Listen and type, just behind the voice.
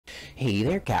Hey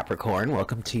there, Capricorn.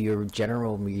 Welcome to your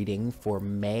general reading for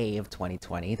May of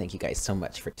 2020. Thank you guys so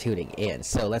much for tuning in.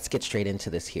 So let's get straight into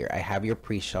this here. I have your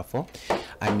pre-shuffle.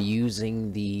 I'm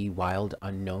using the Wild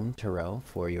Unknown Tarot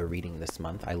for your reading this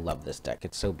month. I love this deck.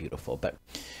 It's so beautiful. But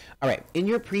all right, in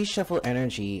your pre-shuffle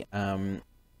energy, I'm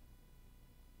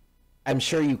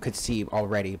sure you could see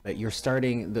already, but you're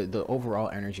starting, the overall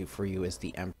energy for you is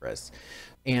the Empress.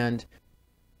 And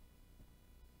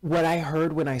what I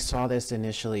heard when I saw this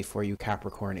initially for you,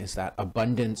 Capricorn, is that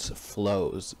abundance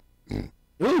flows.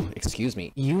 Ooh, excuse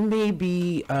me. You may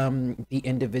be the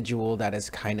individual that is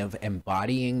kind of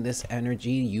embodying this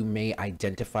energy. You may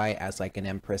identify as like an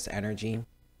Empress energy,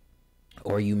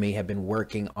 or you may have been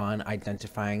working on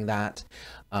identifying that,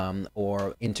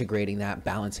 or integrating that,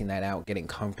 balancing that out, getting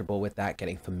comfortable with that,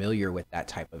 getting familiar with that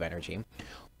type of energy.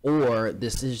 Or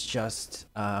this is just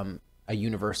a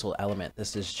universal element.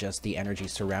 This is just the energy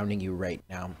surrounding you right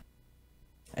now.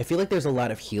 I feel like there's a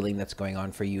lot of healing that's going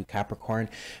on for you, Capricorn,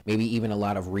 maybe even a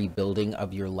lot of rebuilding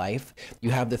of your life.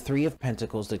 You have the Three of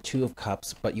Pentacles, the Two of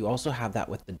Cups, but you also have that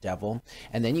with the Devil.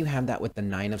 And then you have that with the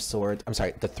Nine of Swords. I'm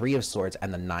sorry, the Three of Swords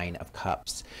and the Nine of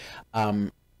Cups.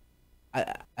 A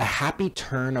happy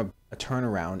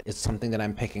turnaround is something that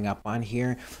I'm picking up on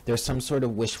here. There's some sort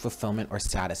of wish fulfillment or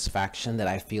satisfaction that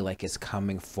I feel like is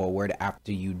coming forward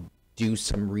after you do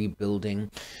some rebuilding,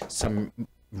 some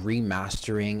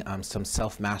remastering, some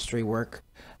self-mastery work,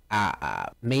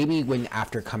 maybe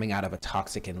after coming out of a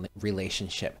toxic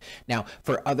relationship. Now,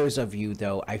 for others of you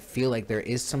though, I feel like there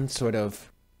is some sort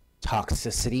of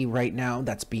toxicity right now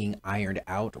that's being ironed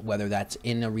out, whether that's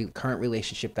in a current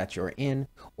relationship that you're in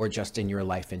or just in your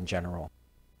life in general.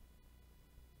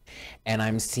 And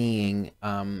I'm seeing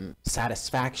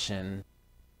satisfaction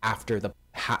after the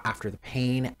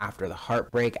pain, after the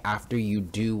heartbreak, after you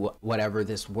do whatever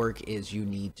this work is you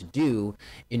need to do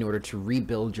in order to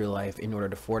rebuild your life, in order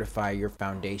to fortify your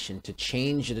foundation, to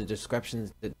change the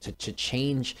discrepancies, to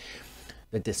change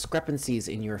the discrepancies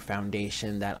in your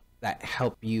foundation that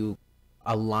help you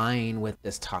align with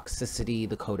this toxicity,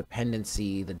 the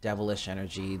codependency, the devilish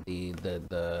energy,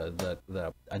 the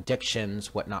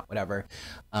addictions, whatnot, whatever.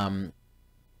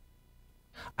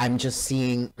 I'm just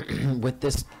seeing with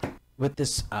this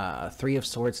Three of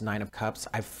Swords, Nine of Cups,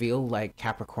 I feel like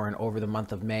Capricorn over the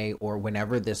month of May, or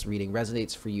whenever this reading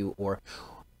resonates for you, or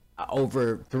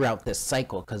throughout this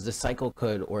cycle, because this cycle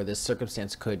could, or this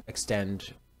circumstance could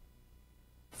extend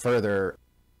further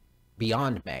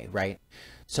beyond May, right?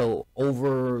 So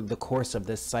over the course of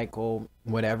this cycle,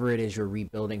 whatever it is you're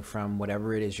rebuilding from,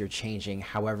 whatever it is you're changing,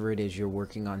 however it is you're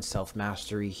working on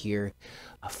self-mastery here,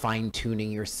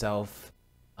 fine-tuning yourself,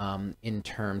 in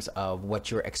terms of what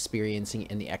you're experiencing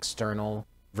in the external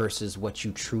versus what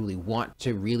you truly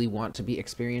really want to be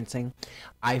experiencing.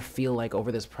 I feel like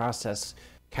over this process,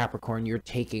 Capricorn, you're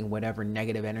taking whatever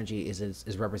negative energy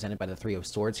is represented by the Three of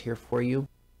Swords here for you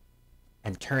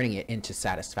and turning it into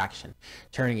satisfaction,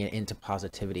 turning it into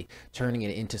positivity, turning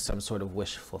it into some sort of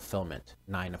wish fulfillment.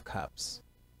 Nine of Cups.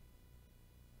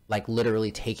 Like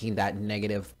literally taking that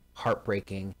negative,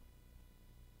 heartbreaking,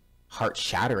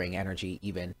 heart-shattering energy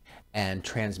even, and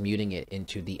transmuting it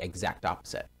into the exact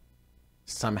opposite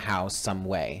somehow, some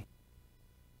way.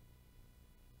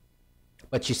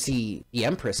 But you see, the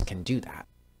Empress can do that.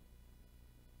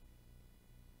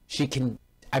 She can,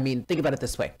 I mean, think about it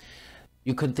this way.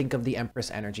 You could think of the Empress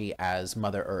energy as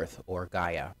Mother Earth or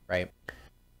Gaia, right?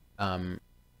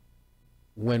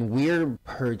 When we're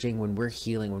purging, when we're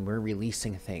healing, when we're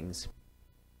releasing things,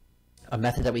 a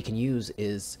method that we can use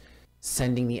is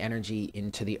sending the energy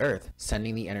into the earth,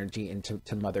 sending the energy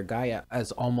into Mother Gaia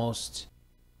as almost,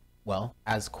 well,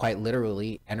 as quite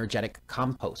literally energetic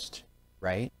compost,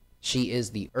 right? She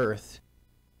is the earth.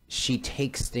 She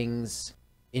takes things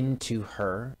into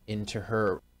her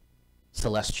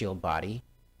celestial body.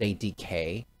 They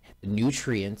decay. The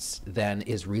nutrients then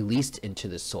is released into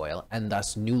the soil, and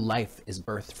thus new life is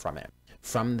birthed from it.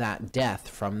 From that death,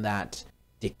 from that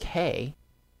decay,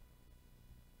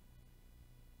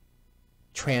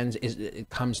 it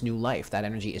comes new life. That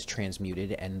energy is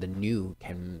transmuted and the new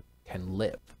can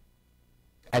live.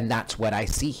 And that's what I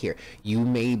see here. You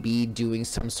may be doing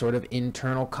some sort of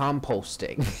internal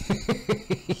composting,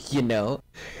 you know,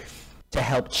 to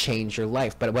help change your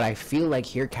life. But what I feel like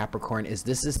here, Capricorn, is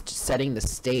this is setting the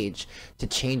stage to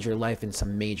change your life in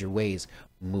some major ways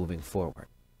moving forward.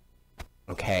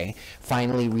 Okay,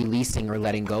 finally releasing or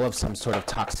letting go of some sort of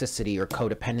toxicity or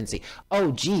codependency.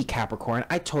 Oh, gee, Capricorn,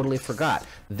 I totally forgot.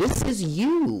 This is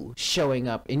you showing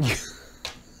up in you.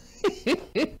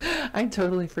 I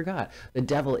totally forgot. The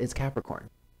Devil is Capricorn.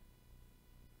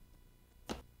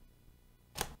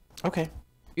 Okay,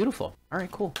 beautiful. All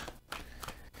right, cool.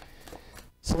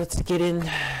 So let's get in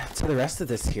to the rest of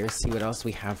this here, see what else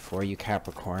we have for you,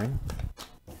 Capricorn.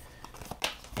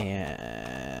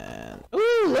 And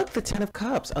ooh, look, the Ten of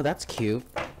Cups. Oh, that's cute.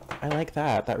 I like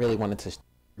that. That really wanted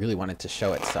to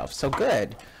show itself. So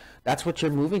good. That's what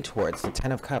you're moving towards, the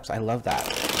Ten of Cups. I love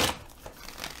that.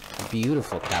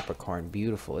 Beautiful, Capricorn.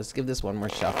 Beautiful. Let's give this one more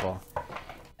shuffle,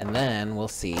 and then we'll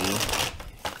see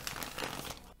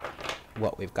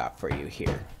what we've got for you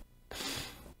here.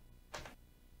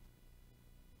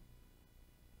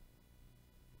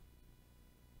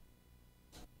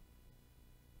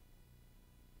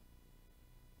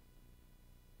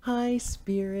 Hi,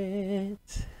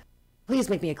 Spirit. Please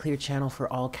make me a clear channel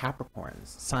for all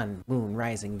Capricorns, Sun, Moon,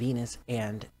 Rising, Venus,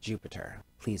 and Jupiter.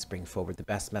 Please bring forward the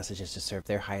best messages to serve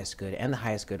their highest good and the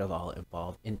highest good of all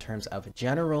involved in terms of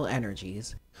general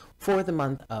energies for the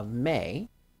month of May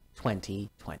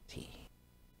 2020.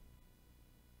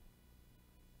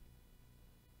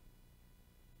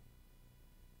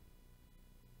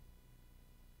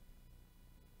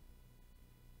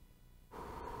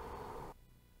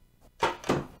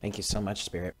 Thank you so much,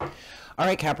 Spirit. All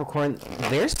right, Capricorn,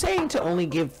 they're saying to only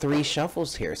give 3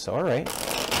 shuffles here. So, all right,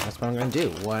 that's what I'm going to do.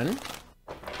 1,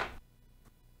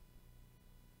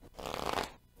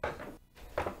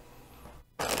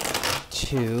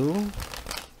 2,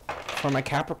 for my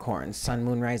Capricorn, Sun,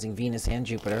 Moon, Rising, Venus, and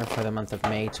Jupiter for the month of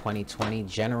May 2020,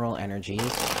 general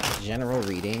energies, general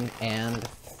reading, and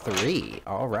 3.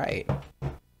 All right.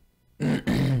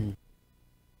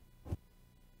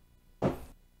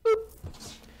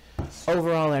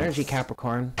 Overall energy,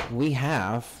 Capricorn, we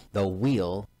have the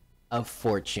Wheel of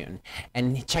Fortune.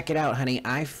 And check it out, honey.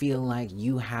 I feel like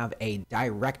you have a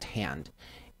direct hand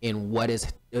in what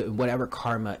is whatever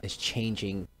karma is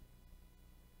changing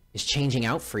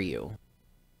out for you.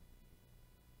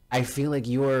 I feel like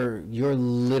you're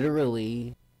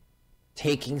literally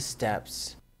taking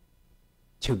steps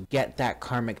to get that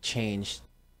karmic change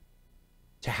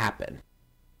to happen.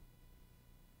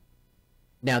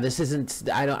 Now, this isn't,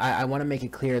 I want to make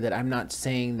it clear that I'm not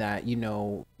saying that, you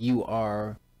know, you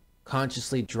are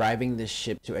consciously driving this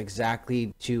ship to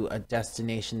a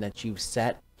destination that you've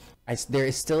set. There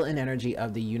is still an energy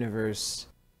of the universe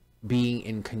being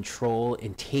in control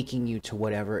and taking you to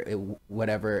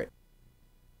whatever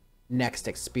next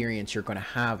experience you're going to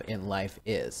have in life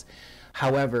is.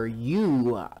 However,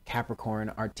 you, Capricorn,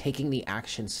 are taking the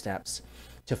action steps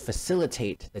to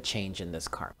facilitate the change in this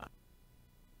karma.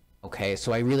 Okay,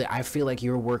 so I feel like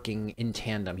you're working in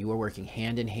tandem. You are working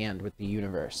hand in hand with the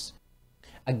universe.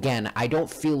 Again, I don't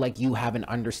feel like you have an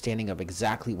understanding of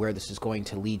exactly where this is going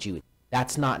to lead you.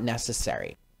 That's not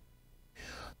necessary.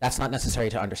 That's not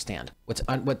necessary to understand.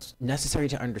 What's necessary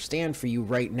to understand for you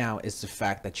right now is the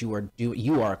fact that you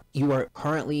are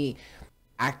currently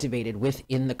activated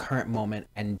within the current moment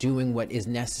and doing what is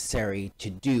necessary to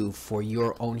do for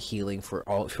your own healing, for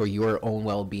your own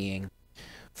well-being,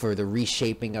 for the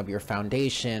reshaping of your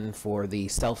foundation, for the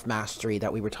self-mastery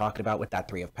that we were talking about with that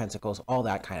 3 of Pentacles, all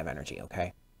that kind of energy,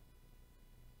 okay?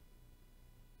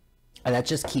 And that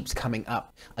just keeps coming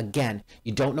up. Again,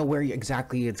 you don't know where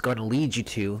exactly it's going to lead you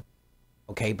to,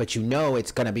 okay? But you know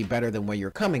it's going to be better than where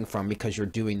you're coming from because you're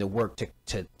doing the work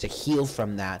to heal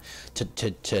from that,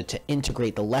 to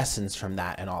integrate the lessons from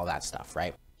that and all that stuff,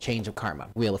 right? Change of karma,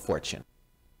 Wheel of Fortune.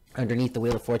 Underneath the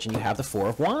Wheel of Fortune, you have the 4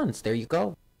 of Wands. There you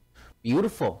go.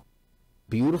 Beautiful.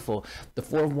 Beautiful. The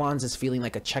 4 of Wands is feeling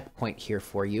like a checkpoint here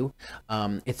for you.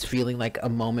 It's feeling like a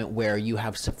moment where you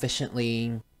have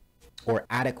sufficiently or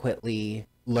adequately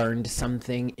learned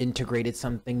something, integrated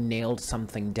something, nailed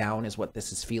something down is what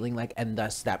this is feeling like, and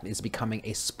thus that is becoming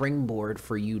a springboard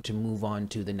for you to move on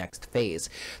to the next phase.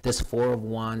 This 4 of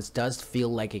Wands does feel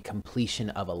like a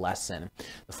completion of a lesson.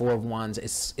 The 4 of Wands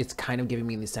it's kind of giving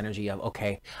me this energy of,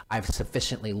 okay, I've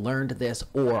sufficiently learned this,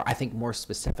 or I think more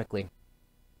specifically,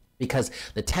 because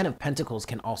the 10 of Pentacles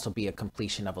can also be a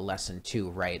completion of a lesson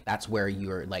too, right? That's where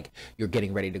you're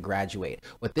getting ready to graduate.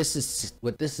 What this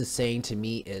is saying to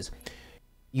me is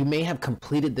you may have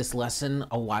completed this lesson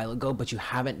a while ago, but you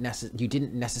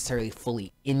didn't necessarily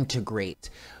fully integrate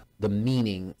the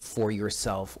meaning for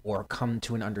yourself, or come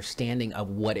to an understanding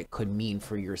of what it could mean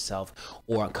for yourself,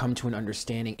 or come to an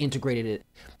understanding, integrated it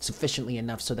sufficiently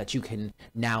enough so that you can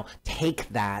now take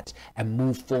that and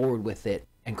move forward with it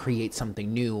and create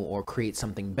something new or create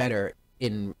something better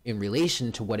in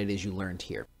relation to what it is you learned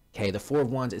here. Okay, the 4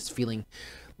 of Wands is feeling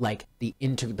like the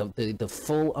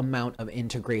full amount of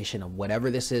integration of whatever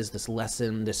this is, this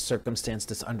lesson, this circumstance,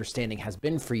 this understanding has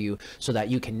been for you, so that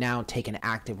you can now take an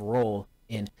active role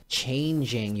in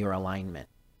changing your alignment,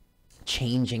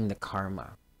 changing the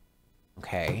karma.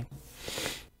 Okay.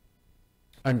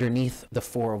 Underneath the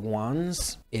Four of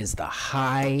Wands is the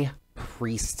High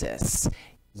Priestess.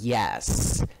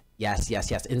 Yes, yes, yes,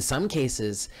 yes. In some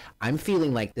cases, I'm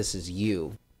feeling like this is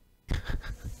you,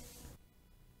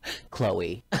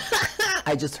 Chloe.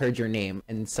 I just heard your name,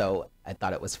 and so I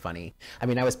thought it was funny. I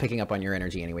mean, I was picking up on your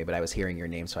energy anyway, but I was hearing your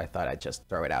name, so I thought I'd just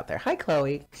throw it out there. Hi,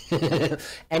 Chloe.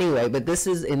 Anyway, but this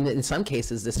is, in some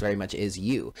cases, this very much is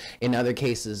you. In other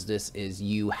cases, this is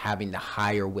you having the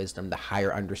higher wisdom, the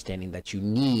higher understanding that you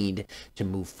need to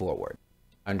move forward.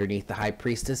 Underneath the High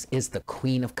Priestess is the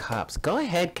Queen of Cups. Go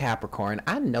ahead, Capricorn.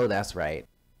 I know that's right.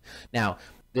 Now,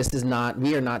 this is not,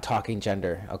 we are not talking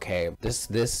gender, okay? This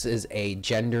is a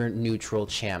gender neutral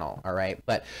channel, all right?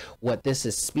 But what this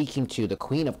is speaking to, the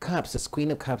Queen of Cups, this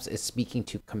Queen of Cups is speaking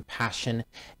to compassion,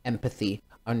 empathy,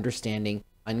 understanding,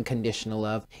 unconditional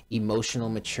love, emotional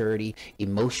maturity,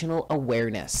 emotional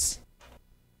awareness.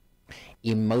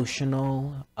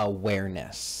 Emotional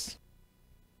awareness.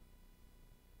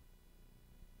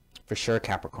 For sure,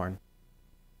 Capricorn.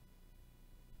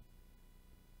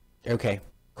 Okay,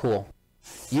 cool.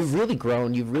 You've really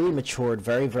grown. You've really matured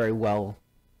very, very well,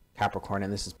 Capricorn,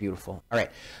 and this is beautiful. All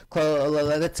right,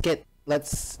 let's get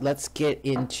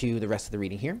into the rest of the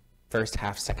reading here. First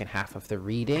half, second half of the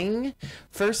reading.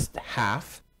 First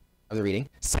half of the reading.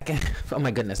 Second. Oh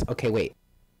my goodness. Okay, wait.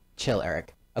 Chill,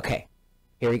 Eric. Okay,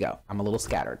 here we go. I'm a little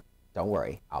scattered. Don't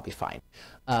worry, I'll be fine.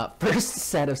 First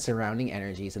set of surrounding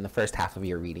energies in the first half of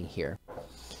your reading here.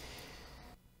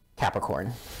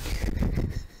 Capricorn.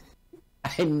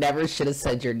 I never should have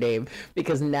said your name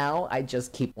because now I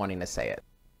just keep wanting to say it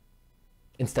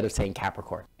instead of saying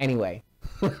Capricorn. Anyway.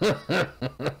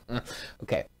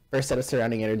 Okay, first set of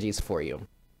surrounding energies for you.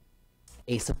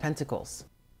 Ace of Pentacles.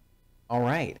 All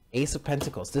right, Ace of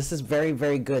Pentacles. This is very,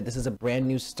 very good. This is a brand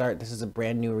new start. This is a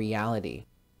brand new reality.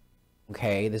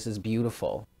 Okay, this is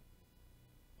beautiful.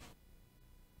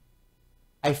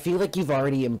 I feel like you've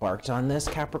already embarked on this,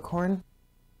 Capricorn.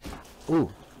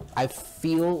 Ooh. I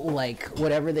feel like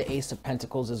whatever the Ace of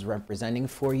Pentacles is representing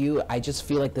for you, I just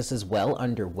feel like this is well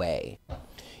underway.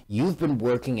 You've been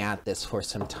working at this for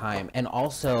some time, and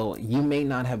also you may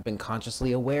not have been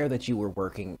consciously aware that you were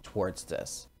working towards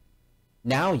this.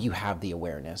 Now you have the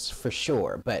awareness for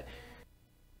sure, but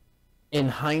in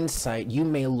hindsight, you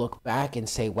may look back and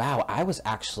say, wow, I was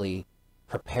actually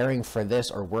preparing for this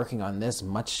or working on this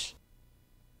much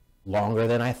longer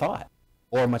than I thought.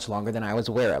 Or much longer than I was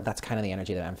aware of. That's kind of the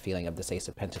energy that I'm feeling of this Ace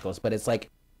of Pentacles. But it's like,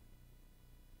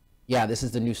 yeah, this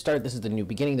is the new start. This is the new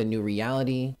beginning, the new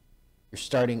reality. You're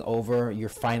starting over. You're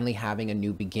finally having a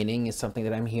new beginning is something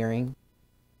that I'm hearing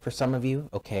for some of you.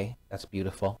 Okay, that's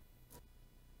beautiful.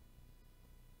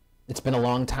 It's been a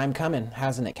long time coming,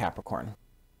 hasn't it, Capricorn?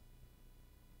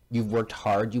 You've worked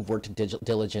hard. You've worked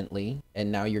diligently.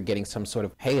 And now you're getting some sort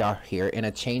of payoff here in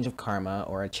a change of karma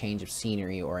or a change of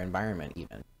scenery or environment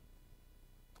even.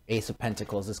 Ace of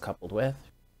Pentacles is coupled with.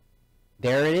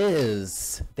 There it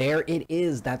is. There it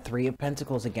is. That Three of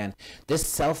Pentacles again. This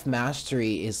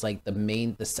self-mastery is like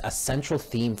a central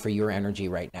theme for your energy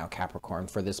right now, Capricorn,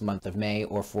 for this month of May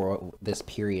or for this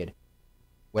period,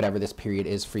 whatever this period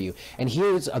is for you. And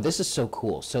here's, this is so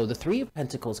cool. So the Three of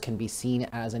Pentacles can be seen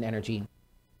as an energy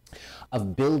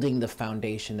of building the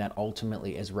foundation that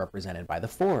ultimately is represented by the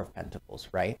Four of Pentacles,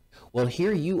 right? Well,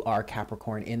 here you are,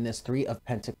 Capricorn, in this Three of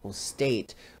Pentacles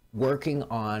state, working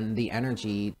on the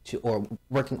energy to, or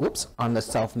working, whoops, on the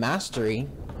self-mastery.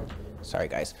 Sorry,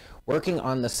 guys. Working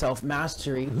on the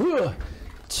self-mastery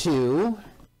to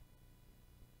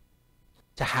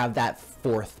have that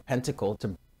fourth pentacle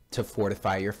to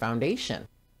fortify your foundation.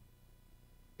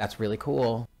 That's really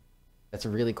cool. That's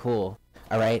really cool.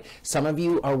 All right. Some of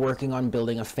you are working on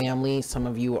building a family. Some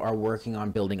of you are working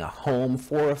on building a home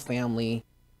for a family.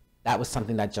 That was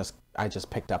something that I just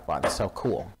picked up on. So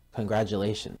cool.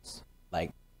 Congratulations.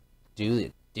 Like, do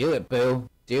it, boo.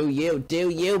 Do you,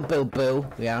 boo, boo.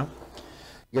 Yeah.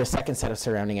 Your second set of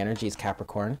surrounding energies,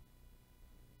 Capricorn,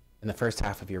 in the first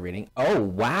half of your reading. Oh,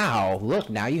 wow. Look,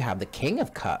 now you have the King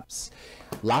of Cups.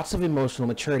 Lots of emotional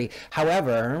maturity.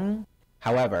 However,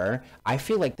 I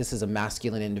feel like this is a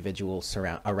masculine individual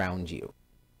around you.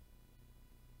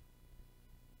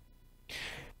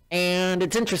 And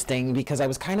it's interesting because I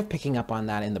was kind of picking up on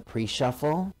that in the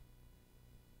pre-shuffle.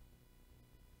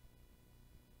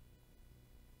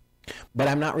 But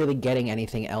I'm not really getting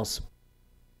anything else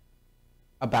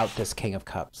about this King of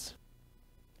Cups.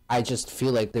 I just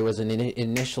feel like there was an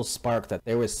initial spark that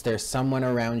there's someone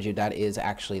around you that is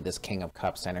actually this King of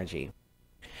Cups energy.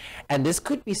 And this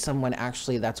could be someone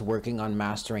actually that's working on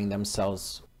mastering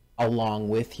themselves along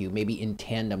with you, maybe in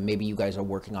tandem. Maybe you guys are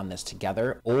working on this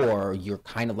together, or you're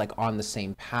kind of like on the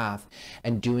same path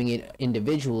and doing it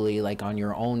individually, like on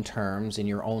your own terms in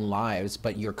your own lives,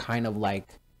 but you're kind of like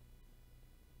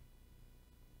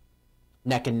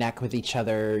neck and neck with each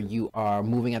other. You are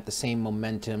moving at the same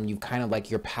momentum. You kind of like,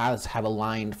 your paths have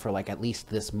aligned for like at least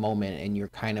this moment, and you're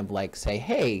kind of like say,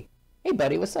 hey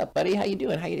buddy, what's up buddy, how you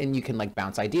doing, and you can like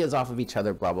bounce ideas off of each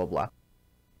other, blah blah blah.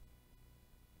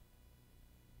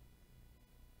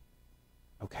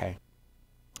 Okay.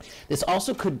 This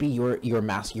also could be your inner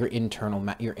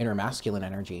masculine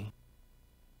energy.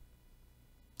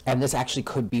 And this actually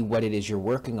could be what it is you're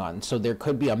working on. So there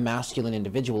could be a masculine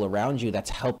individual around you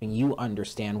that's helping you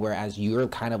understand, whereas you're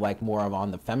kind of like more of on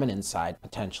the feminine side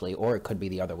potentially, or it could be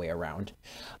the other way around.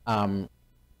 And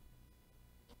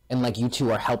like you two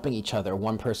are helping each other.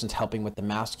 One person's helping with the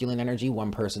masculine energy,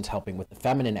 one person's helping with the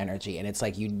feminine energy. And it's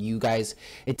like you guys,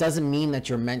 it doesn't mean that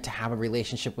you're meant to have a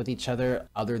relationship with each other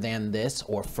other than this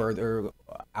or further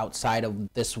outside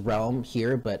of this realm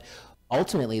here. But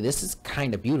ultimately, this is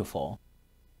kind of beautiful.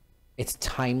 It's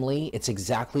timely. It's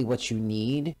exactly what you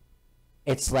need.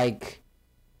 It's like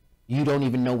you don't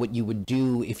even know what you would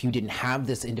do if you didn't have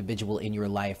this individual in your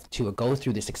life to go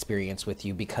through this experience with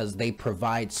you, because they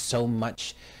provide so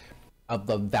much of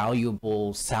the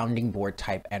valuable sounding board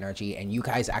type energy, and you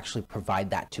guys actually provide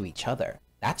that to each other.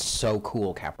 That's so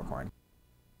cool, Capricorn.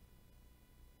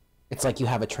 It's like you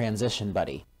have a transition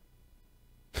buddy.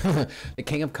 The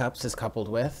King of Cups is coupled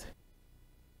with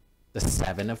the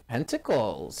Seven of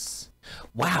Pentacles.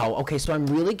 Wow. Okay, so I'm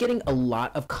really getting a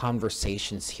lot of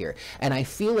conversations here, and I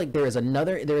feel like there is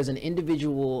an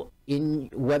individual in,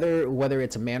 whether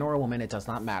it's a man or a woman, it does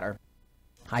not matter.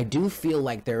 I do feel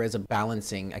like there is a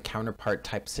balancing, a counterpart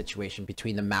type situation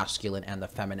between the masculine and the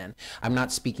feminine. I'm not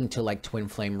speaking to like twin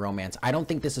flame romance. I don't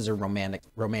think this is a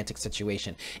romantic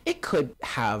situation. It could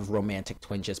have romantic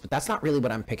twinges, but that's not really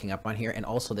what I'm picking up on here. And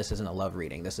also, this isn't a love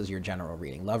reading. This is your general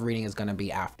reading. Love reading is going to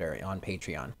be after on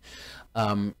Patreon.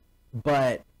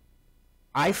 But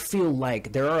I feel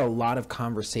like there are a lot of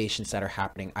conversations that are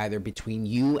happening either between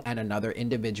you and another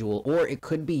individual, or it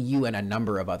could be you and a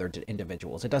number of other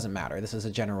individuals. It doesn't matter. This is a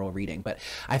general reading, but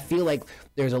I feel like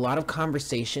there's a lot of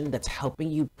conversation that's helping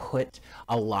you put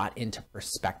a lot into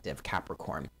perspective,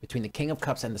 Capricorn. Between the King of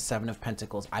Cups and the Seven of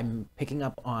Pentacles, I'm picking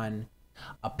up on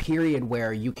a period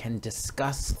where you can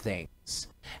discuss things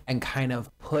and kind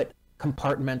of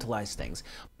compartmentalize things,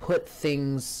 put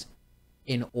things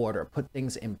in order, put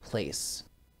things in place,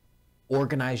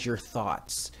 organize your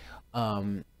thoughts,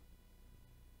 come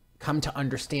to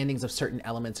understandings of certain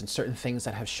elements and certain things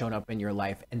that have shown up in your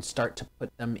life, and start to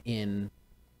put them in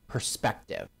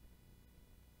perspective.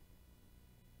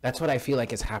 That's what I feel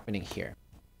like is happening here.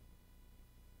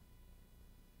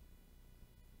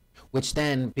 Which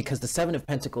then, because the Seven of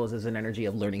Pentacles is an energy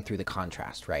of learning through the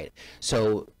contrast, right?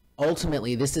 So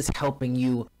ultimately, this is helping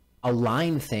you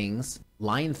align things,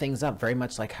 line things up, very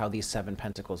much like how these Seven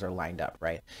Pentacles are lined up,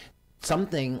 right?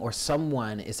 Something or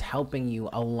someone is helping you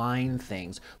align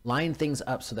things, line things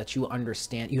up so that you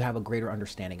understand, you have a greater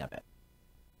understanding of it.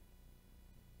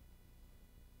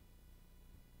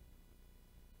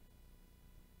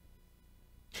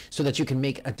 So that you can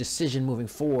make a decision moving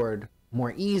forward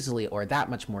more easily, or that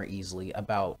much more easily,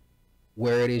 about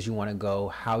where it is you want to go,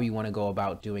 how you want to go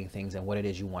about doing things, and what it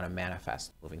is you want to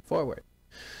manifest moving forward.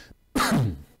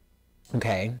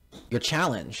 Okay, your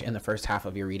challenge in the first half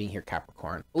of your reading here,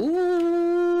 Capricorn.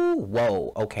 Ooh,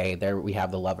 whoa, okay, there we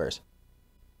have the Lovers.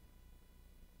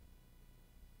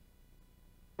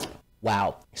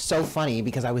 Wow, so funny,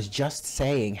 because I was just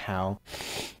saying how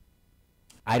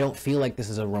I don't feel like this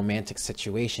is a romantic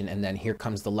situation, and then here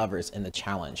comes the Lovers in the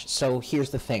challenge. So here's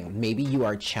the thing, maybe you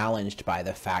are challenged by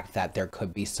the fact that there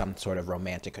could be some sort of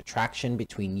romantic attraction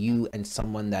between you and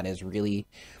someone that is really,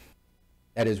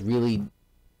 at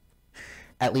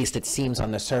least it seems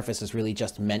on the surface, is really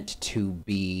just meant to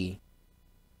be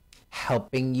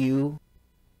helping you,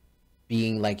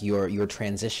 being like your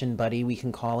transition buddy, we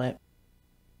can call it.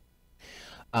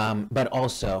 But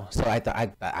also, so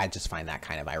I just find that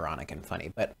kind of ironic and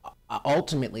funny. But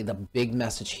ultimately, the big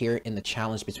message here in the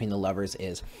challenge between the Lovers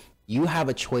is you have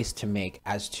a choice to make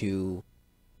as to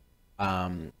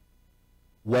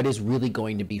what is really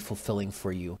going to be fulfilling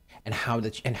for you, and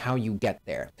how you get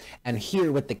there. And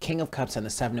here with the King of Cups and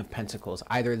the Seven of Pentacles,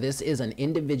 either this is an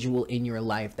individual in your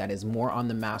life that is more on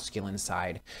the masculine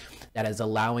side, that is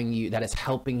allowing you, that is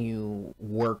helping you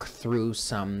work through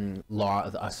some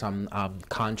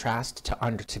contrast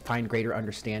to find greater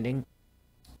understanding,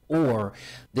 or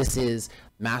this is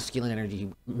masculine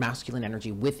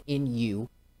energy within you,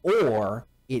 or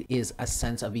it is a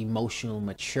sense of emotional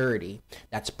maturity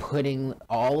that's putting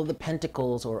all of the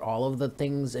pentacles or all of the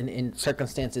things and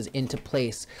circumstances into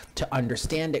place to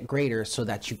understand it greater, so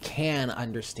that you can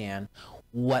understand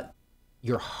what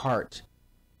your heart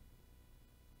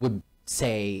would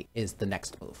say is the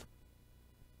next move.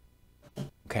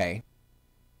 Okay.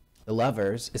 The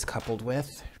Lovers is coupled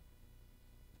with,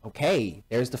 okay,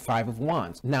 there's the Five of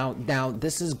Wands. Now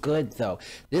this is good though.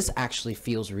 This actually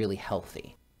feels really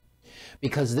healthy,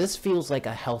 because this feels like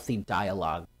a healthy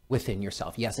dialogue within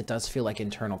yourself. Yes, it does feel like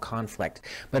internal conflict,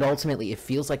 but ultimately it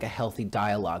feels like a healthy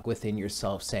dialogue within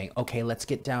yourself saying, okay, let's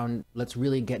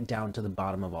really get down to the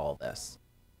bottom of all this.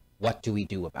 What do we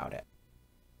do about it?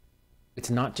 It's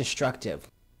not destructive.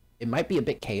 It might be a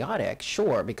bit chaotic,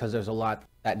 sure, because there's a lot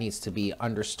that needs to be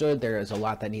understood. There is a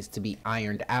lot that needs to be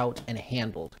ironed out and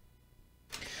handled.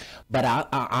 But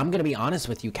I'm going to be honest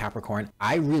with you, Capricorn.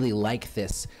 I really like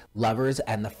this Lovers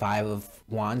and the Five of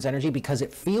Wands energy, because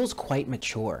it feels quite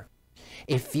mature.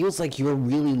 It feels like you're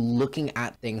really looking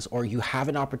at things, or you have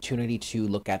an opportunity to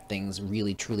look at things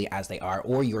really truly as they are,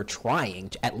 or you're trying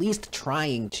to, at least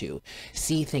trying to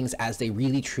see things as they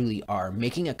really truly are,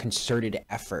 making a concerted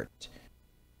effort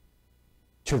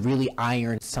to really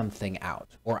iron something out,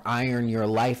 or iron your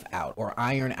life out, or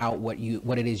iron out what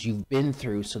it is you've been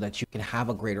through, so that you can have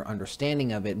a greater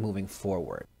understanding of it moving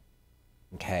forward.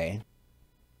 Okay?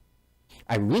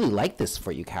 I really like this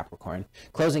for you, Capricorn.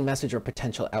 Closing message or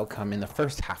potential outcome in the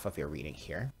first half of your reading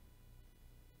here.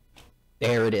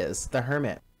 There it is, the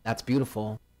Hermit. That's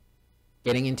beautiful.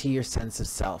 Getting into your sense of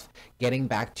self, getting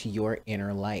back to your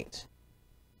inner light.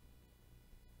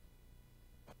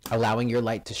 Allowing your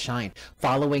light to shine,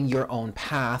 following your own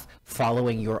path,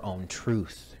 following your own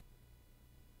truth.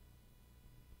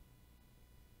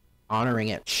 Honoring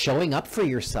it, showing up for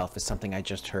yourself is something I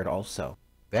just heard also.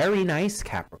 Very nice,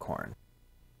 Capricorn.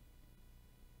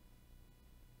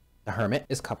 The Hermit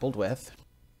is coupled with,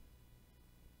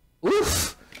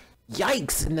 oof,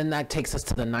 yikes, and then that takes us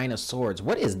to the Nine of Swords.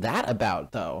 What is that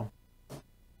about, though?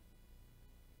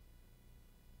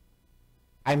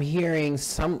 I'm hearing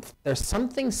there's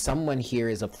something someone here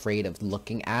is afraid of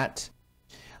looking at.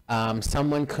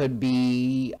 Someone could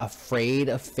be afraid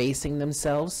of facing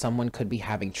themselves. Someone could be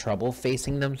having trouble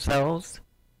facing themselves.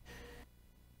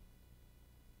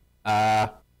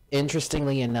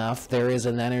 Interestingly enough, there is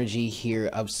an energy here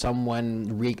of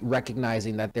someone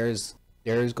recognizing that there's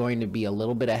going to be a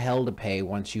little bit of hell to pay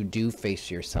once you do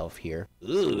face yourself here.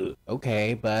 Ugh,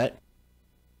 okay, but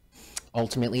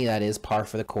ultimately that is par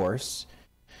for the course.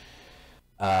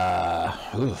 All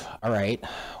right.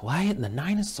 Why the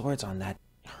Nine of Swords on that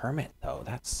Hermit though?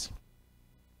 That's,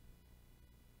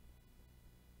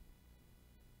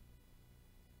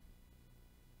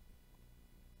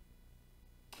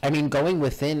 I mean, going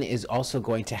within is also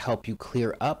going to help you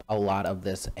clear up a lot of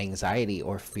this anxiety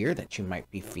or fear that you might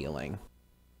be feeling.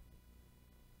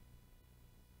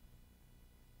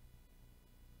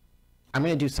 I'm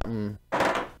going to do something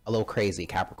a little crazy,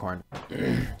 Capricorn,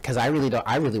 because I really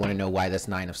want to know why this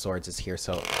Nine of Swords is here.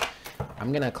 So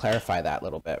I'm going to clarify that a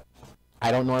little bit.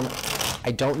 I don't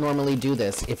normally do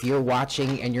this. If you're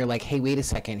watching and you're like, hey, wait a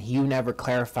second, you never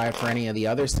clarify for any of the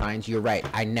other signs, you're right.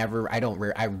 I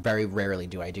very rarely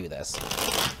do I do this.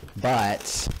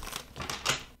 But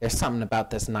there's something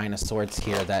about this Nine of Swords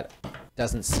here that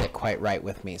doesn't sit quite right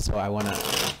with me. So I want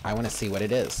to see what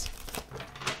it is.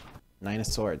 Nine of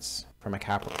Swords from a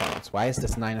Capricorn. Why is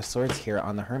this Nine of Swords here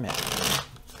on the Hermit?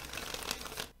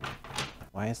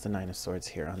 Why is the Nine of Swords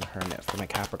here on the Hermit from a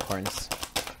Capricorn's?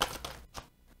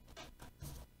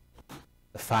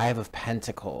 The Five of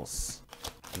Pentacles.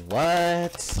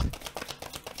 What?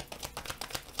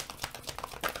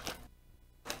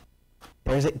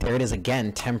 There it is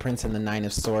again. Temperance and the Nine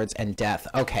of Swords and Death.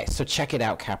 Okay, so check it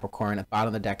out, Capricorn. At the bottom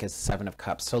of the deck is Seven of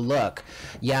Cups. So look,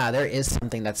 yeah, there is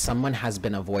something that someone has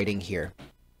been avoiding here.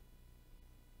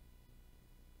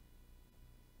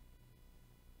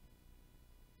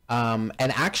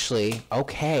 And actually,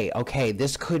 okay,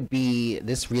 this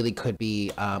really could be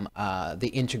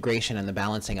the integration and the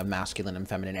balancing of masculine and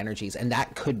feminine energies, and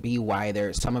that could be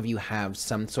why some of you have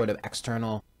some sort of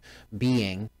external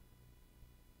being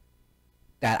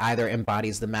that either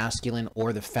embodies the masculine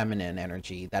or the feminine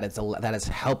energy that is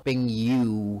helping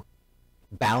you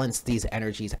balance these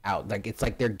energies out. Like, it's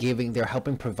like they're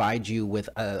helping provide you with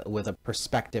a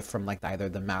perspective from like either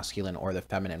the masculine or the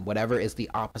feminine, whatever is the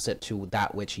opposite to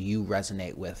that which you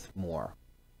resonate with more.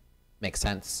 Makes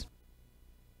sense?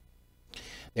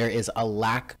 There is a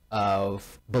lack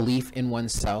of belief in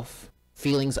oneself,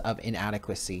 feelings of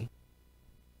inadequacy,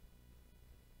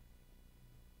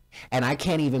 and I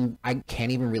can't even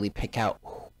really pick out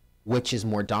which is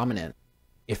more dominant.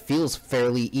 It feels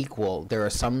fairly equal. There are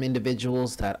some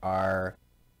individuals that are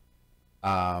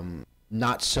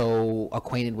not so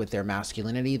acquainted with their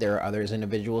masculinity. There are others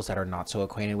individuals that are not so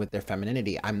acquainted with their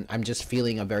femininity. I'm just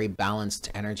feeling a very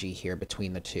balanced energy here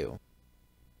between the two,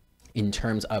 in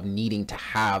terms of needing to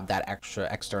have that extra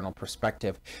external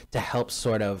perspective to help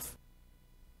sort of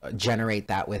generate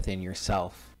that within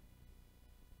yourself.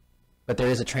 But there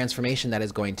is a transformation that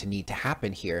is going to need to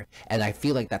happen here, and I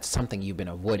feel like that's something you've been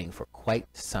avoiding for quite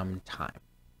some time.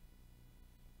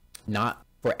 Not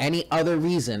for any other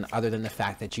reason other than the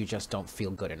fact that you just don't feel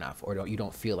good enough, or you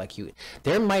don't feel like you...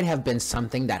 There might have been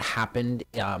something that happened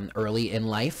early in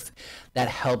life that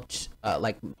helped,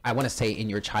 like, I want to say in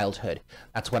your childhood,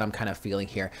 that's what I'm kind of feeling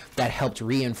here, that helped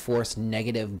reinforce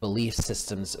negative belief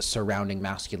systems surrounding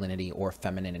masculinity or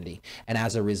femininity. And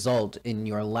as a result, in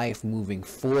your life moving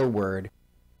forward,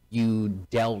 you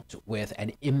dealt with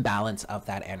an imbalance of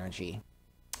that energy.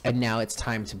 And now it's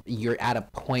time to, you're at a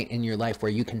point in your life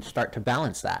where you can start to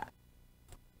balance that.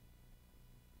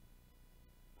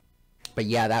 But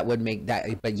yeah, that would make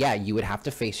that, but yeah, you would have to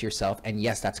face yourself. And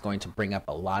yes, that's going to bring up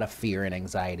a lot of fear and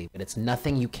anxiety, but it's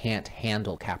nothing you can't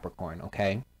handle, Capricorn,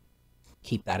 okay?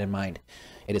 Keep that in mind.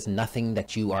 It is nothing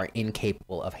that you are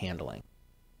incapable of handling.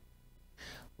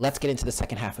 Let's get into the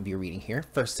second half of your reading here.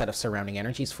 First set of surrounding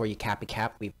energies for you, Cappy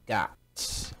Cap. We've got,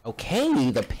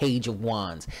 okay, the Page of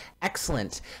Wands.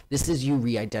 Excellent. This is you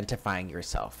re-identifying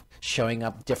yourself, showing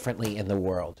up differently in the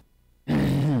world.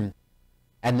 And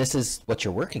this is what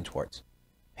you're working towards.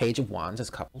 Page of Wands is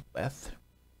coupled with,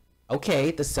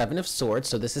 okay, the Seven of Swords.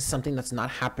 So this is something that's not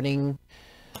happening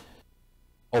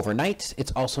overnight.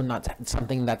 It's also not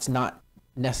something that's not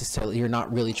necessarily, you're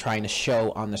not really trying to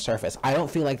show on the surface. I don't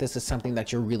feel like this is something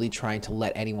that you're really trying to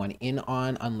let anyone in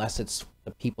on, unless it's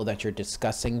the people that you're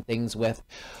discussing things with,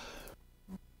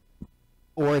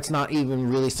 or it's not even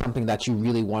really something that you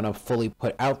really want to fully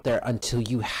put out there until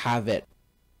you have it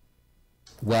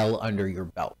well under your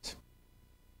belt,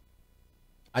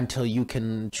 until you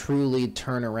can truly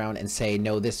turn around and say,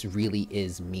 no, this really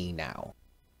is me now.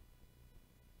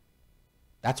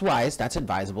 That's wise. That's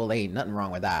advisable. There ain't nothing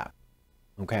wrong with that.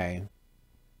 Okay.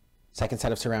 Second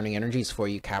set of surrounding energies for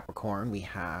you, Capricorn. We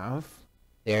have,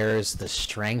 there's the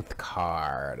Strength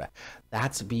card.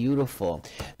 That's beautiful.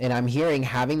 And I'm hearing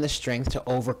having the strength to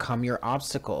overcome your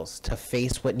obstacles, to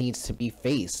face what needs to be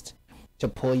faced, to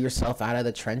pull yourself out of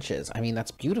the trenches. I mean, that's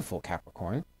beautiful,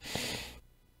 Capricorn.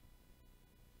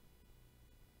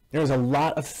 There's a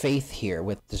lot of faith here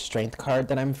with the Strength card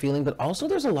that I'm feeling, but also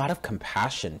there's a lot of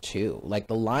compassion too. Like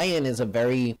the Lion is a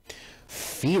very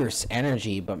fierce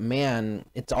energy, but man,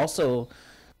 it's also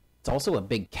a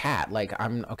big cat. Like,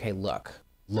 okay, look,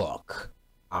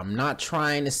 I'm not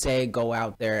trying to say go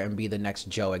out there and be the next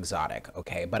Joe Exotic,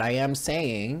 okay, but I am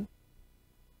saying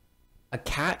a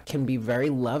cat can be very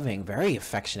loving, very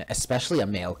affectionate, especially a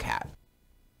male cat.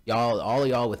 Y'all, all of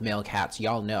y'all with male cats,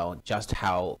 y'all know just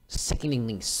how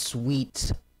sickeningly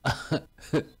sweet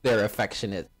their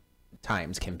affectionate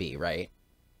times can be, right?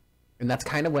 And that's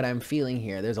kind of what I'm feeling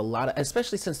here. There's a lot of,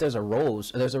 especially since there's a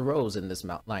rose in this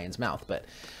lion's mouth, but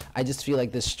I just feel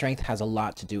like this strength has a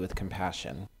lot to do with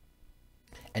compassion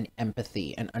and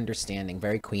empathy and understanding.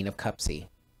 Very Queen of Cupsy,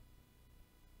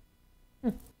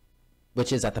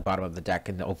 which is at the bottom of the deck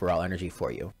in the overall energy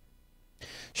for you.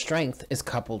 Strength is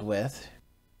coupled with,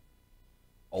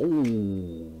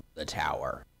 oh, the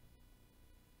Tower.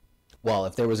 Well,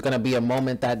 if there was going to be a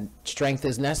moment that strength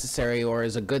is necessary or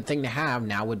is a good thing to have,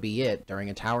 now would be it during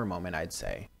a Tower moment, I'd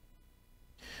say.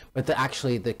 But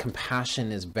actually, the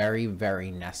compassion is very,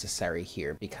 very necessary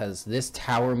here, because this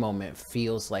Tower moment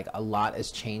feels like a lot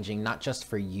is changing, not just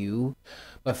for you,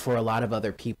 but for a lot of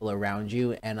other people around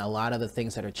you. And a lot of the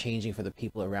things that are changing for the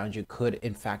people around you could,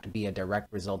 in fact, be a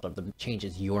direct result of the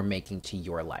changes you're making to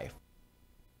your life.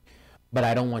 But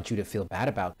I don't want you to feel bad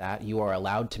about that. You are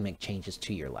allowed to make changes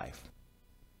to your life.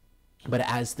 But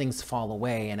as things fall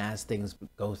away and as things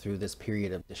go through this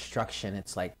period of destruction,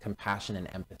 it's like compassion and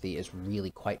empathy is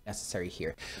really quite necessary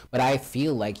here. But I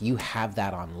feel like you have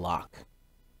that on lock.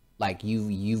 Like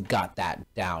you've got that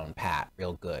down pat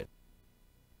real good.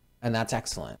 And that's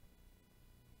excellent.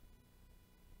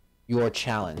 Your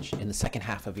challenge in the second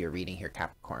half of your reading here,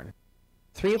 Capricorn.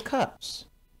 Three of Cups.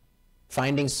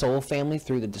 Finding soul family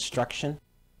through the destruction.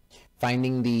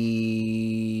 Finding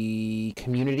the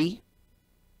community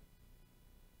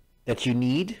that you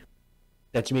need,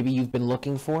 that maybe you've been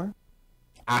looking for,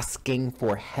 asking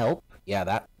for help.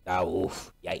 Yeah,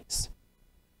 oof, yikes.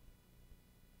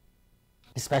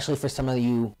 Especially for some of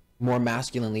you more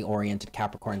masculinely oriented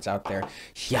Capricorns out there,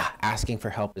 yeah, asking for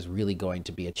help is really going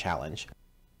to be a challenge.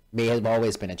 may have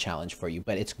always been a challenge for you,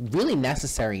 but it's really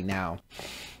necessary now.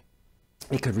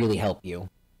 It could really help you.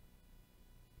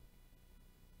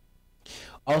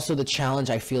 Also, the challenge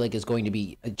I feel like is going to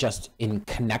be just in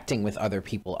connecting with other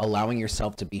people, allowing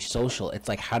yourself to be social. It's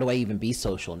like, how do I even be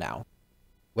social now?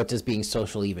 What does being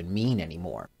social even mean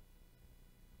anymore?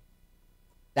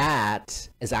 That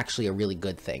is actually a really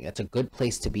good thing. That's a good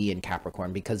place to be in,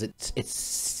 Capricorn, because it's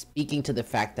speaking to the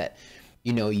fact that,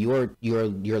 you know, your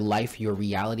life, your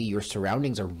reality, your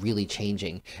surroundings are really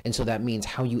changing. And so that means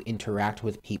how you interact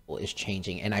with people is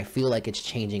changing. And I feel like it's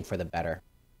changing for the better.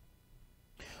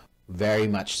 Very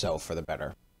much so for the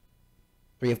better.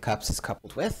 Three of Cups is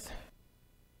coupled with,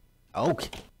 oh,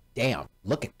 damn,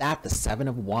 look at that, the Seven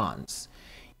of Wands.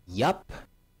 Yup.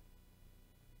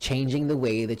 Changing the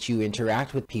way that you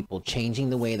interact with people,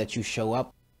 changing the way that you show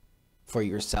up for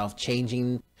yourself,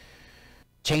 changing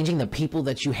the people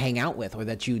that you hang out with or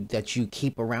that you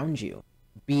keep around you.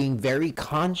 Being very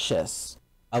conscious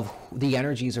of the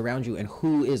energies around you and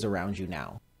who is around you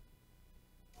now.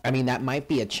 I mean, that might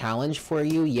be a challenge for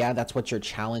you. Yeah, that's what you're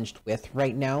challenged with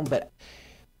right now. But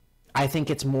I think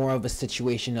it's more of a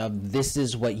situation of this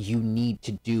is what you need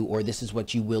to do, or this is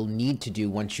what you will need to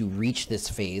do once you reach this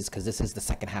phase, because this is the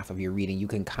second half of your reading. You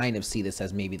can kind of see this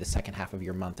as maybe the second half of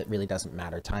your month. It really doesn't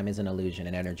matter. Time is an illusion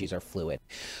and energies are fluid.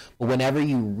 But whenever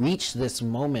you reach this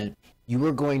moment, you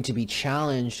are going to be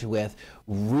challenged with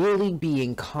really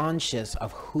being conscious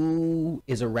of who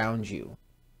is around you.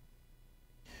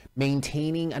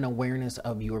 Maintaining an awareness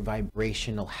of your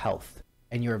vibrational health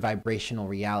and your vibrational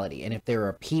reality. And if there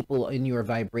are people in your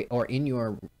in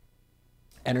your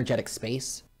energetic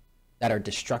space that are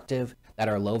destructive, that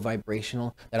are low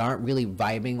vibrational, that aren't really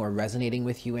vibing or resonating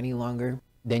with you any longer,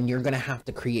 then you're going to have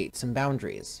to create some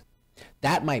boundaries.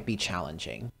 That might be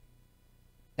challenging.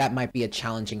 That might be a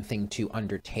challenging thing to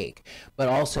undertake. But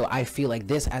also, I feel like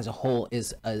this as a whole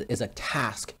is a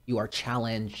task you are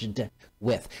challenged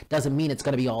with. Doesn't mean it's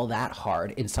going to be all that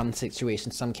hard in some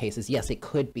situations, some cases. Yes, it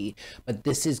could be. But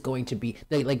this is going to be,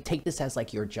 like, take this as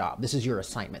like your job. This is your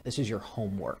assignment. This is your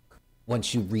homework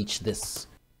once you reach this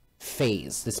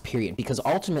phase, this period. Because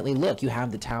ultimately, look, you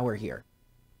have the Tower here.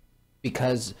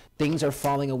 Because things are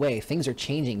falling away, things are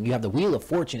changing. You have the Wheel of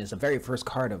Fortune is the very first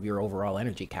card of your overall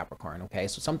energy, Capricorn, okay?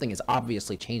 So something is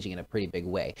obviously changing in a pretty big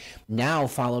way. Now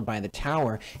followed by the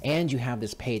Tower, and you have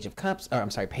this Page of Cups, or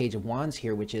I'm sorry, Page of Wands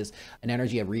here, which is an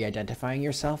energy of re-identifying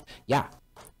yourself. Yeah,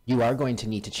 you are going to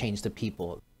need to change the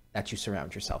people that you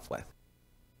surround yourself with,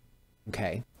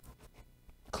 okay?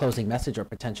 Closing message or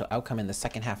potential outcome in the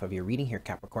second half of your reading here,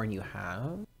 Capricorn, you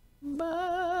have...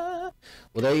 well,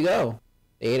 there you go.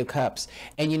 The Eight of Cups.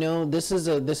 And you know, this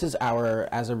is our,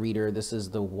 as a reader, this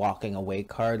is the walking away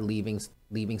card, leaving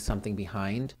something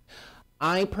behind.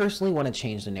 I personally want to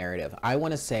change the narrative. I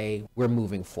want to say we're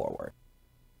moving forward.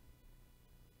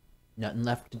 Nothing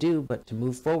left to do but to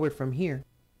move forward from here,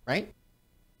 right?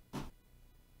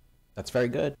 That's very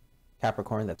good,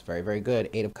 Capricorn. That's very, very good.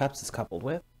 Eight of Cups is coupled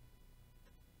with,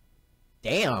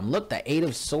 damn, look, the Eight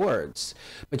of Swords.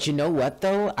 But you know what,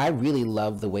 though? I really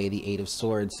love the way the Eight of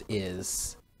Swords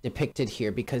is depicted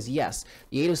here, because, yes,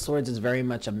 the Eight of Swords is very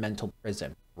much a mental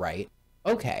prison, right?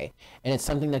 Okay, and it's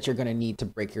something that you're going to need to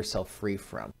break yourself free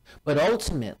from. But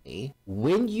ultimately,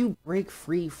 when you break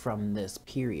free from this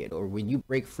period, or when you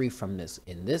break free from this,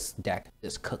 in this deck,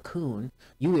 this cocoon,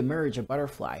 you emerge a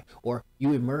butterfly, or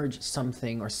you emerge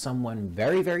something or someone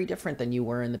very, very different than you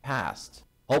were in the past.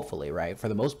 Hopefully, right? For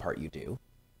the most part, you do.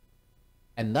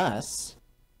 And thus,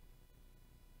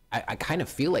 I kind of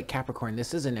feel like, Capricorn,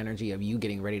 this is an energy of you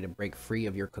getting ready to break free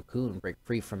of your cocoon, break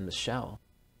free from the shell,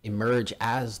 emerge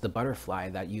as the butterfly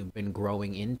that you've been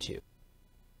growing into.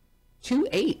 Two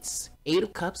eights, Eight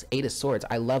of Cups, Eight of Swords.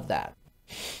 I love that.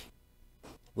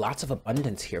 Lots of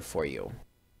abundance here for you.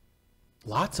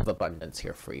 Lots of abundance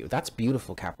here for you. That's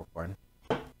beautiful, Capricorn.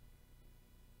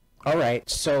 All right,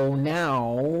 so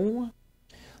now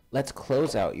let's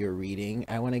close out your reading.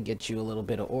 I want to get you a little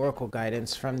bit of oracle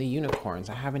guidance from the unicorns.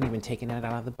 I haven't even taken it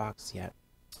out of the box yet.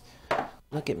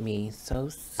 Look at me, so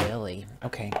silly.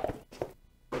 Okay.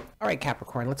 All right,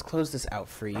 Capricorn, let's close this out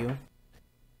for you.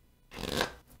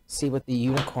 See what the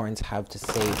unicorns have to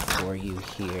say for you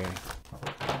here.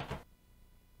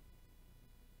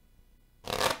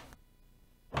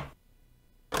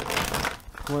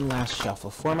 One last shuffle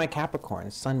for my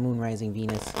Capricorn. Sun, Moon, Rising,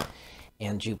 Venus,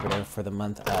 and Jupiter for the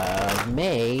month of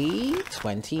May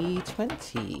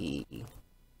 2020.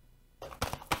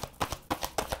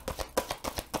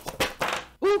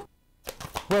 Ooh!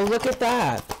 Well, look at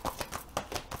that.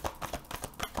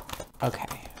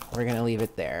 Okay, we're going to leave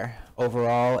it there.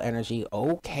 Overall energy.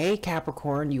 Okay,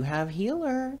 Capricorn, you have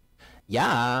Healer.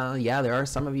 Yeah, there are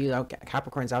some of you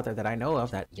Capricorns out there that I know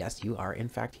of that, yes, you are in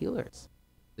fact healers.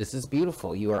 This is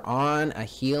beautiful. You are on a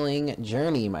healing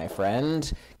journey, my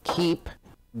friend. Keep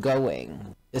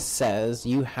going. This says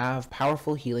you have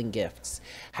powerful healing gifts.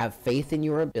 Have faith in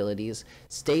your abilities.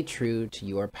 Stay true to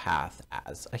your path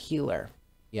as a healer.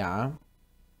 Yeah.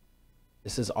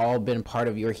 This has all been part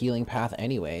of your healing path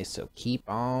anyway, so keep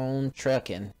on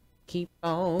trucking. Keep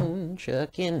on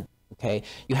trucking. Okay,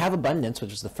 you have abundance,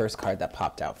 which was the first card that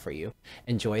popped out for you.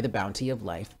 Enjoy the bounty of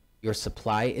life. Your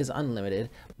supply is unlimited.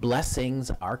 Blessings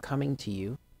are coming to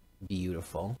you.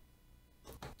 Beautiful.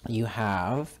 You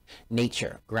have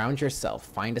nature. Ground yourself.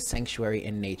 Find a sanctuary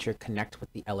in nature. Connect with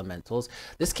the elementals.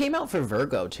 This came out for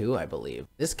Virgo too, I believe.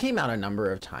 This came out a number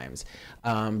of times.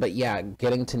 But yeah,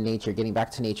 getting to nature, getting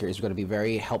back to nature is going to be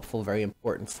very helpful, very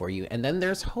important for you. And then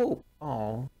there's hope.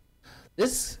 Oh,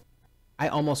 this... I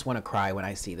almost want to cry when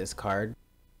I see this card.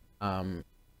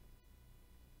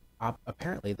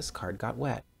 Apparently this card got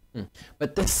wet.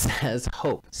 But this says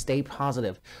hope. Stay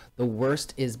positive. The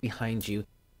worst is behind you.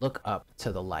 Look up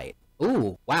to the light.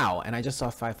 Ooh, wow. And I just saw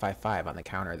 555 on the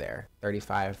counter there.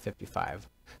 35, 55.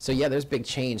 So yeah, there's big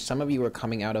change. Some of you are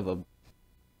coming out of a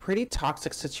pretty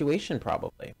toxic situation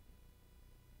probably.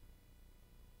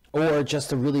 Or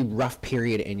just a really rough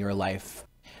period in your life.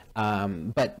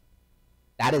 But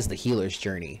that is the healer's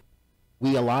journey.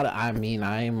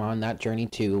 I'm on that journey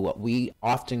too. We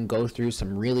often go through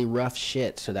some really rough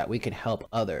shit so that we can help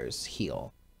others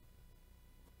heal.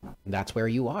 That's where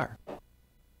you are.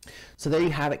 So there you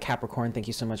have it, Capricorn. Thank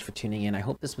you so much for tuning in. I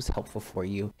hope this was helpful for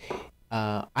you.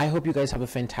 I hope you guys have a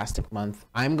fantastic month.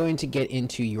 I'm going to get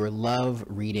into your love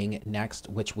reading next,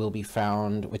 which can be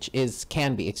found on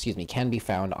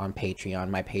Patreon,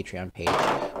 my Patreon page.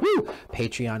 Woo!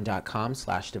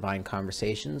 Patreon.com/Divine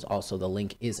Conversations. Also, the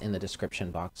link is in the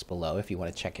description box below if you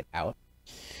want to check it out.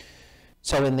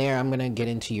 So in there, I'm going to get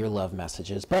into your love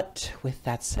messages. But with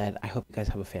that said, I hope you guys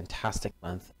have a fantastic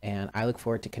month. And I look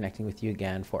forward to connecting with you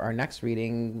again for our next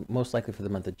reading, most likely for the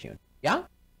month of June. Yeah?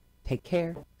 Take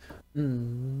care.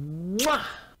 Mwah!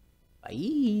 Bye.